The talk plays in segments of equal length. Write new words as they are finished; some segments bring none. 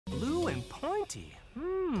and pointy.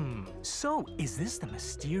 So is this the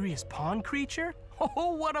mysterious pond creature?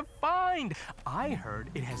 Oh, what a find! I heard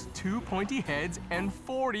it has 2 pointy heads and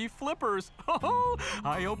 40 flippers. Oh,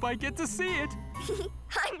 I hope I get to see it.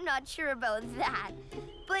 I'm not sure about that,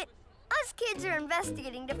 but us kids are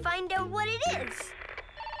investigating to find out what it is.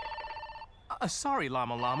 Sorry,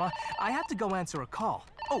 Llama Llama. I have to go answer a call.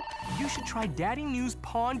 Oh, you should try Daddy Gnu's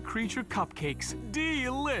Pond Creature Cupcakes.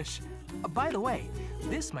 Delish! By the way,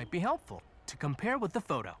 this might be helpful to compare with the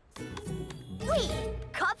photo. Wait,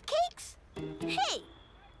 cupcakes? Hey,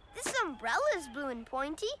 this umbrella's blue and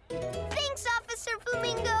pointy. Thanks, Officer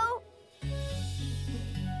Flamingo.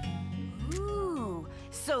 Ooh,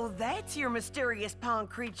 so that's your mysterious pond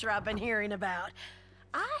creature I've been hearing about.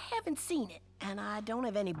 I haven't seen it, and I don't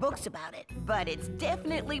have any books about it, but it's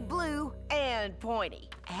definitely blue and pointy.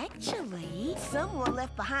 Actually, someone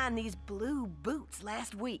left behind these blue boots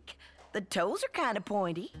last week. The toes are kind of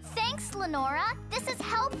pointy. Thanks, Lenora. This is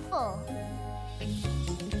helpful.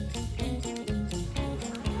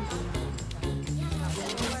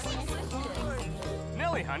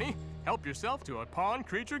 Nelly, honey, help yourself to a Pond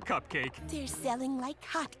Creature Cupcake. They're selling like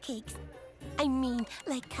hotcakes. I mean,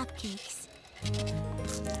 like cupcakes.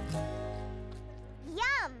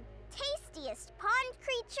 Yum! Tastiest pond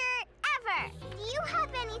creature ever! Do you have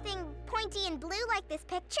anything pointy and blue like this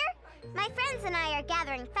picture? My friends and I are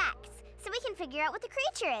gathering facts, so we can figure out what the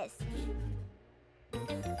creature is.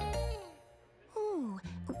 Ooh,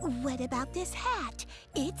 what about this hat?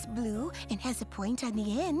 It's blue and has a point on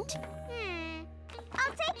the end.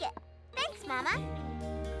 I'll take it. Thanks, Mama.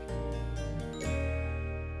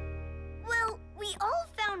 Well, we all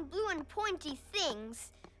found blue and pointy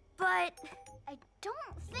things, but I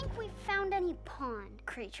don't think we've found any pond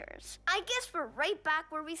creatures. I guess we're right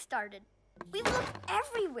back where we started. We've looked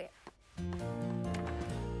everywhere.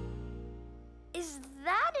 Is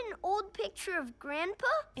that an old picture of Grandpa?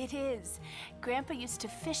 It is. Grandpa used to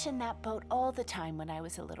fish in that boat all the time when I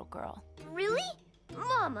was a little girl. Really?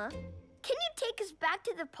 Mama, can you take us back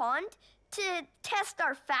to the pond to test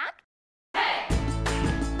our fact? Hey!